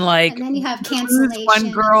 and then you have cancellation.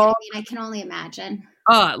 One girl. I can only imagine.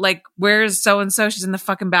 Where's so-and-so? She's in the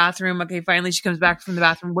fucking bathroom. Okay, finally she comes back from the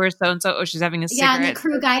bathroom. Where's so-and-so? Oh, she's having a cigarette. Yeah, and the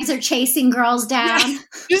crew guys are chasing girls down. Yeah,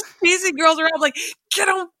 just chasing girls around get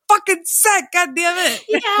on fucking set, god damn it.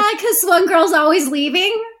 Yeah, because one girl's always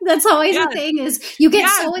leaving. That's always the thing is you get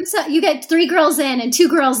so-and-so, you get 3 girls in and 2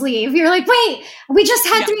 girls leave. You're like, wait, we just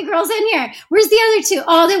had 3 girls in here. Where's the other 2?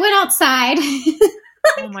 Oh, they went outside.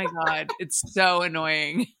 Oh my God. It's so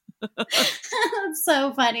annoying. That's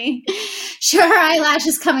so funny. Sure, her eyelash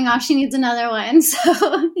is coming off. She needs another one.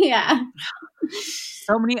 So, yeah.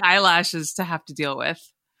 So many eyelashes to have to deal with.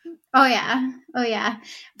 Oh, yeah.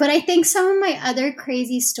 But I think some of my other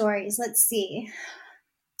crazy stories, let's see.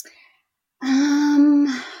 I'm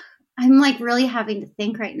really having to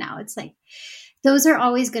think right now. It's those are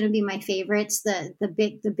always going to be my favorites,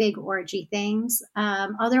 the big orgy things.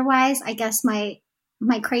 Otherwise, I guess my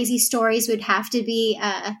crazy stories would have to be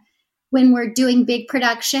when we're doing big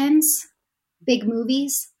productions, big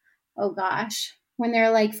movies. Oh gosh, when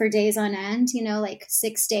they're for days on end,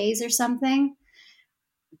 6 days or something,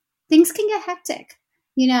 things can get hectic.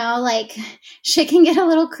 Shit can get a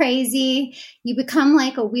little crazy. You become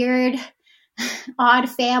a weird, odd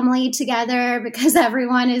family together because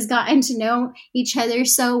everyone has gotten to know each other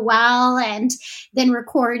so well, and then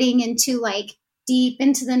recording into deep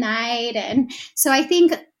into the night. And so I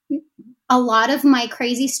think a lot of my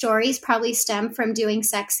crazy stories probably stem from doing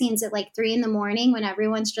sex scenes at like 3 a.m. when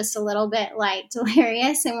everyone's just a little bit like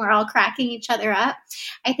delirious and we're all cracking each other up.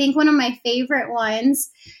 I think one of my favorite ones,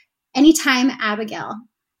 anytime Abigail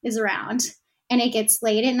is around and it gets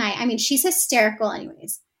late at night. I mean, she's hysterical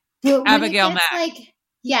anyways. Abigail Mack.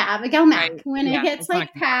 Abigail Mack. Right. When it gets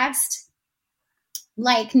like past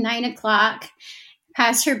like 9 o'clock,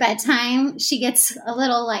 past her bedtime, she gets a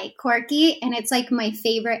little like quirky, and it's like my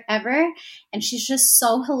favorite ever. And she's just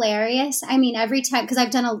so hilarious. I mean, every time, because I've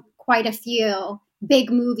done quite a few big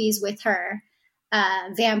movies with her.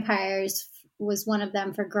 Vampires was one of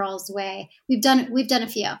them for Girls Way. We've done a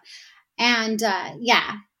few, and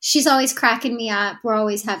yeah, she's always cracking me up. We're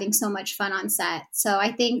always having so much fun on set. So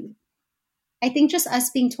I think just us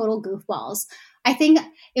being total goofballs. I think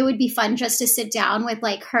it would be fun just to sit down with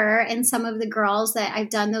like her and some of the girls that I've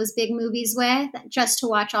done those big movies with, just to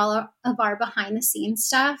watch all of our behind the scenes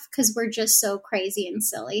stuff, because we're just so crazy and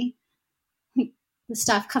silly. The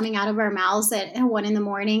stuff coming out of our mouths at 1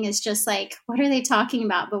 a.m. is just like, what are they talking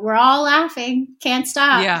about? But we're all laughing. Can't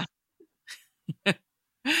stop. Yeah.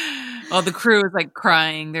 Well, the crew is like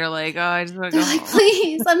crying. They're like, oh, I just want to go home. Like,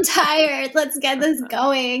 please, I'm tired. Let's get this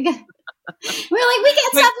going. We're like, we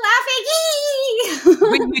can't stop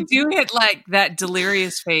laughing. When you do hit like that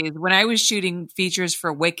delirious phase, when I was shooting features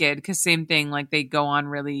for Wicked, because same thing, like they go on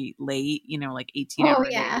really late, like 18 hours. Oh,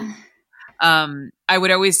 yeah. I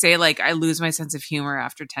would always say like I lose my sense of humor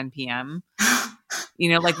after 10 p.m.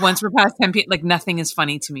 Like once we're past 10 p.m., like nothing is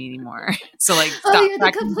funny to me anymore. So like stop you're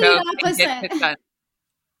the complete opposite.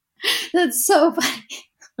 That's so funny.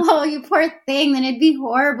 Oh, you poor thing. Then it'd be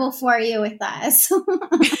horrible for you with us.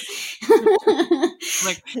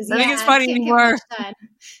 Like, nothing is funny anymore.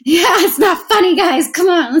 Yeah, it's not funny, guys. Come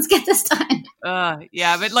on, let's get this done.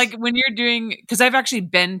 Yeah, but like when you're doing, because I've actually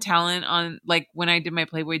been talent on, like when I did my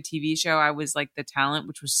Playboy TV show, I was like the talent,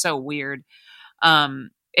 which was so weird. And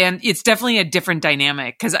it's definitely a different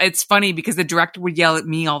dynamic, because it's funny because the director would yell at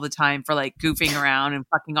me all the time for like goofing around and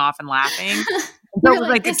fucking off and laughing. So it was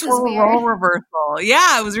like a total role reversal.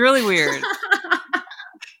 Yeah, it was really weird.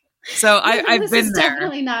 So I've been there.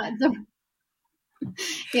 Definitely not the.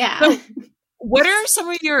 Yeah. So what are some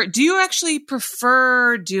of your? Do you actually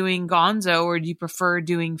prefer doing Gonzo, or do you prefer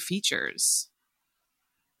doing features?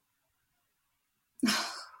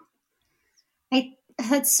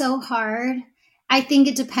 That's so hard. I think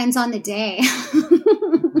it depends on the day.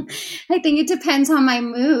 I think it depends on my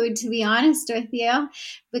mood, to be honest with you,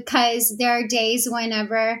 because there are days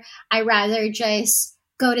whenever I rather just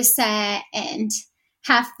go to set and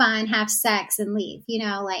have fun, have sex, and leave,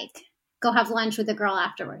 like go have lunch with a girl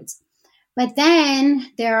afterwards. But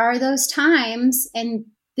then there are those times, and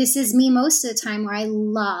this is me most of the time, where I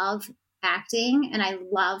love acting and I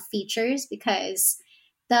love features, because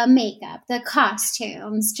the makeup, the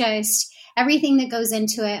costumes, just everything that goes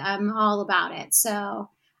into it, I'm all about it. So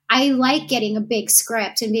I like getting a big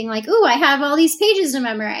script and being like, ooh, I have all these pages to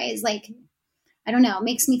memorize. Like, I don't know, it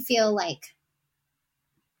makes me feel like,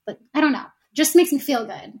 but I don't know, just makes me feel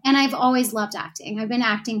good. And I've always loved acting. I've been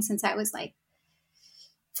acting since I was like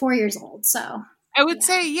 4 years old. So I would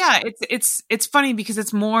say, yeah, it's funny because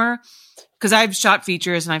it's more, because I've shot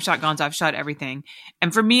features and I've shot Gonzo, I've shot everything.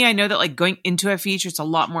 And for me, I know that like going into a feature, it's a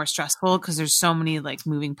lot more stressful because there's so many like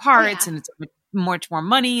moving parts, and it's much more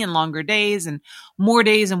money and longer days and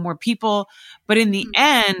more people. But in the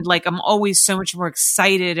end, like I'm always so much more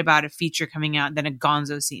excited about a feature coming out than a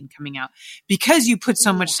Gonzo scene coming out, because you put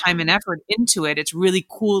so much time and effort into it. It's really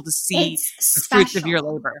cool to see the fruits of your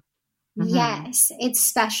labor. Mm-hmm. Yes, it's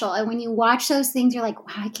special. And when you watch those things, you're like,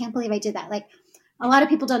 wow, I can't believe I did that. Like, a lot of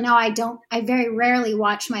people don't know I very rarely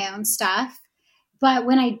watch my own stuff. But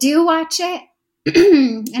when I do watch it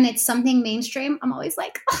and it's something mainstream, I'm always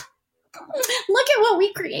like, oh, look at what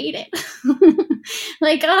we created.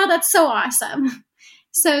 Like, oh, that's so awesome.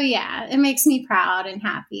 So yeah, it makes me proud and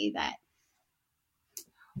happy that.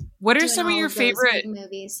 What are some of your favorite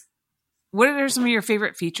movies? What are some of your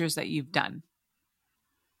favorite features that you've done?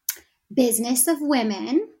 Business of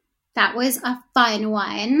Women. That was a fun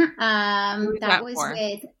one. That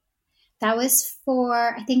was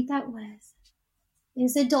for, I think it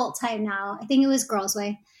was adult time now. I think it was Girls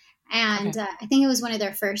Way. And I think it was one of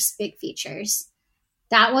their first big features.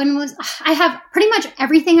 That one was, I have pretty much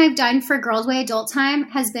everything I've done for Girls Way adult time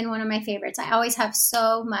has been one of my favorites. I always have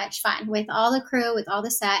so much fun with all the crew, with all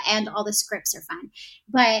the set, and all the scripts are fun.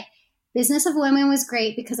 But Business of Women was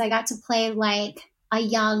great because I got to play like a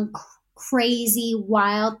young crazy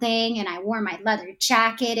wild thing. And I wore my leather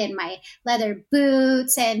jacket and my leather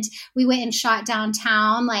boots, and we went and shot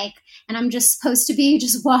downtown. And I'm just supposed to be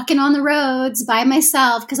just walking on the roads by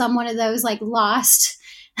myself, because I'm one of those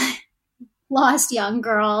lost young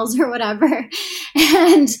girls or whatever.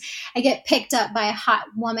 And I get picked up by a hot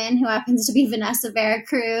woman who happens to be Vanessa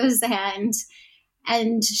Veracruz,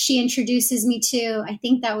 and she introduces me to, I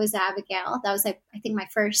think that was Abigail. That was, I think, my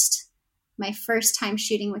first time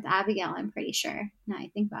shooting with Abigail, I'm pretty sure. Now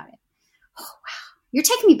I think about it. Oh, wow. You're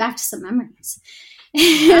taking me back to some memories.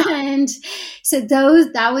 And so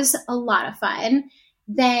that was a lot of fun.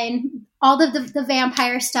 Then all of the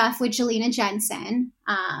vampire stuff with Jelena Jensen,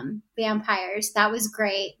 vampires, that was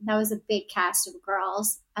great. That was a big cast of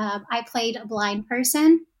girls. I played a blind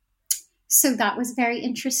person, so that was very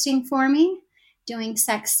interesting for me. Doing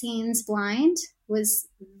sex scenes blind was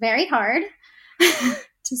very hard,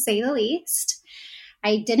 to say the least.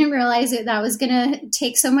 I didn't realize that was going to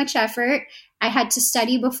take so much effort. I had to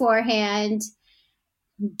study beforehand,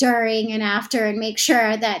 during and after, and make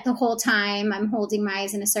sure that the whole time I'm holding my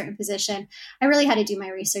eyes in a certain position. I really had to do my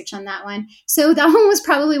research on that one. So that one was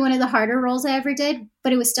probably one of the harder roles I ever did,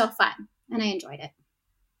 but it was still fun and I enjoyed it.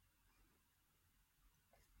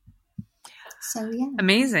 So yeah.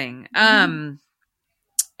 Amazing. And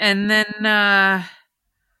then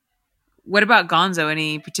what about Gonzo?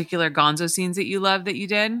 Any particular Gonzo scenes that you love that you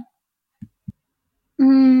did?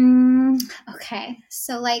 Okay.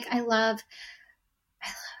 So I love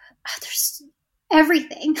there's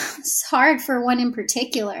everything. It's hard for one in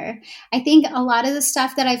particular. I think a lot of the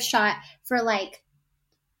stuff that I've shot for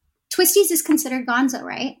Twisties is considered Gonzo,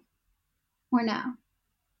 right? Or no?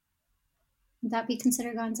 Would that be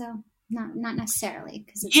considered Gonzo? Not necessarily,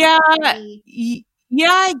 because it's yeah,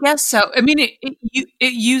 I guess so. I mean, it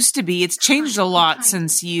used to be. It's changed a lot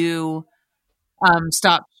since you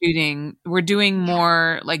stopped shooting. We're doing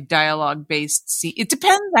more dialogue based scene. It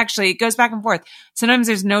depends, actually. It goes back and forth. Sometimes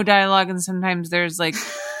there's no dialogue, and sometimes there's a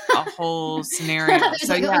whole scenario.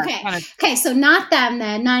 So okay, so not them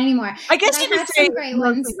then, not anymore. I guess you could say some great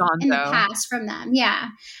ones in the past from them, yeah.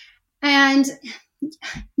 And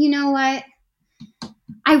you know what?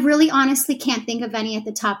 I really honestly can't think of any at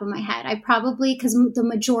the top of my head. I probably, because the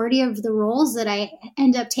majority of the roles that I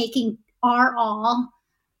end up taking are all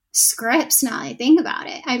scripts now that I think about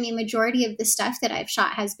it. I mean, majority of the stuff that I've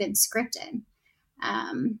shot has been scripted.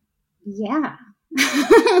 Yeah.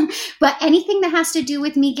 But anything that has to do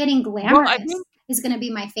with me getting glamorous is going to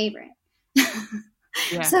be my favorite.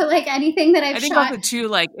 Yeah. So anything that I've shot. I think also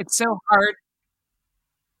too, it's so hard.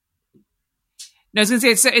 No, I was going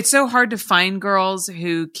to say, it's so hard to find girls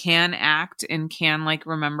who can act and can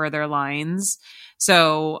remember their lines.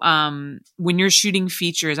 So when you're shooting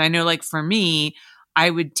features, I know for me, I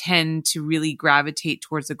would tend to really gravitate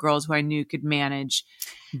towards the girls who I knew could manage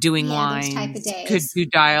doing lines, could do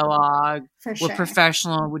dialogue, were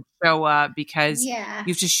professional, would show up, because you have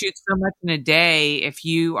to shoot so much in a day. If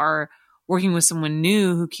you are working with someone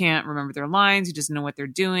new who can't remember their lines, who doesn't know what they're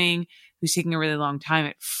doing, who's taking a really long time,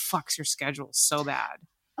 it fucks your schedule so bad.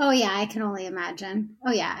 Oh yeah, I can only imagine.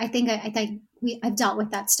 Oh yeah, I think I've dealt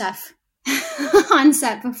with that stuff on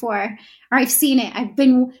set before, or I've seen it. I've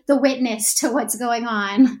been the witness to what's going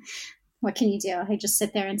on. What can you do? I just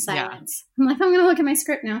sit there in silence. Yeah. I'm going to look at my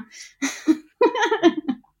script now.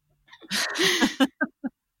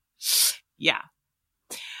 Yeah.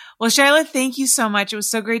 Well, Shyla, thank you so much. It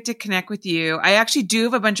was so great to connect with you. I actually do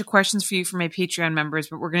have a bunch of questions for you for my Patreon members,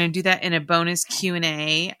 but we're going to do that in a bonus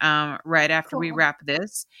Q&A right after we wrap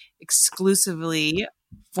this, exclusively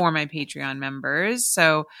for my Patreon members.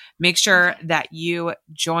 So make sure that you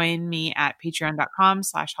join me at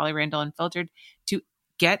patreon.com/Holly Randall Unfiltered to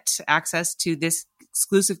get access to this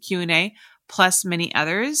exclusive Q&A plus many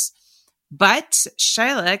others. But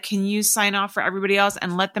Shyla, can you sign off for everybody else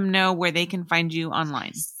and let them know where they can find you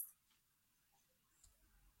online?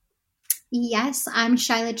 Yes, I'm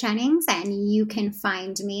Shyla Jennings, and you can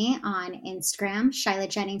find me on Instagram, Shyla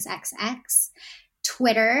Jennings XX,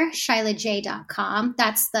 Twitter, ShylaJ.com.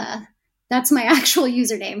 That's my actual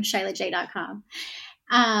username, ShylaJ.com.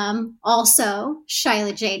 Also,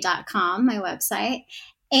 ShylaJ.com, my website,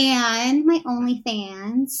 and my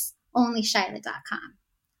OnlyFans, OnlyShyla.com.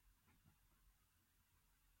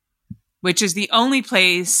 Which is the only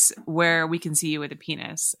place where we can see you with a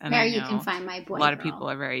penis. And there you can find my boy. A lot of people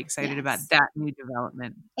are very excited about that new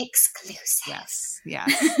development. Exclusive.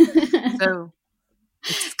 Yes. So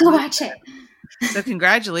go watch it. So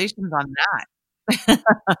congratulations on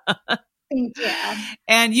that. Thank you.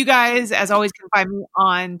 And you guys, as always, can find me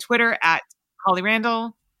on Twitter at Holly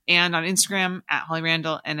Randall and on Instagram at Holly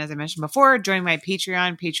Randall. And as I mentioned before, join my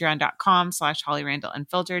Patreon, patreon.com/Holly Randall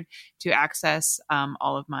Unfiltered to access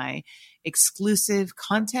all of my exclusive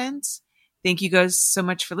content. Thank you guys so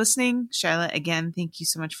much for listening. Shyla, again, thank you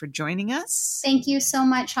so much for joining us. Thank you so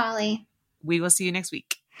much, Holly. We will see you next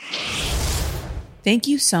week. Thank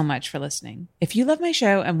you so much for listening. If you love my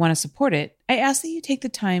show and want to support it, I ask that you take the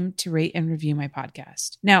time to rate and review my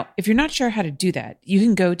podcast. Now, if you're not sure how to do that, you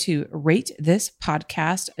can go to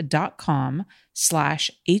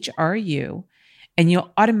ratethispodcast.com/HRU, and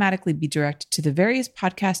you'll automatically be directed to the various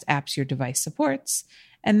podcast apps your device supports,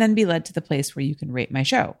 and then be led to the place where you can rate my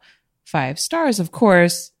show. 5 stars, of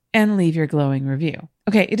course, and leave your glowing review.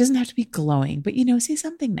 Okay, it doesn't have to be glowing, but say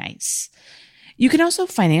something nice. You can also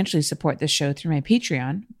financially support this show through my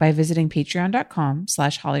Patreon by visiting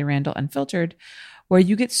patreon.com/Holly Randall Unfiltered, where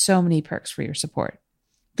you get so many perks for your support.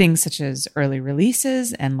 Things such as early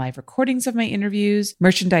releases and live recordings of my interviews,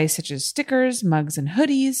 merchandise such as stickers, mugs, and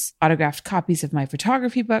hoodies, autographed copies of my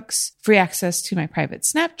photography books, free access to my private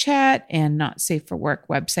Snapchat and Not Safe for Work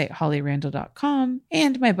website, hollyrandall.com,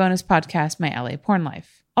 and my bonus podcast, My LA Porn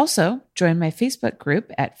Life. Also, join my Facebook group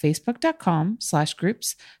at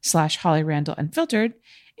facebook.com/groups/Holly Randall Unfiltered,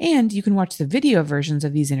 and you can watch the video versions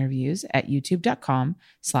of these interviews at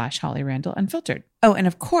youtube.com/Holly Randall Unfiltered. Oh, and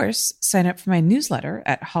of course, sign up for my newsletter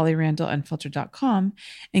at hollyrandallunfiltered.com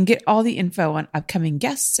and get all the info on upcoming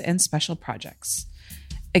guests and special projects.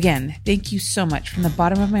 Again, thank you so much from the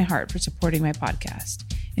bottom of my heart for supporting my podcast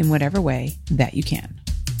in whatever way that you can.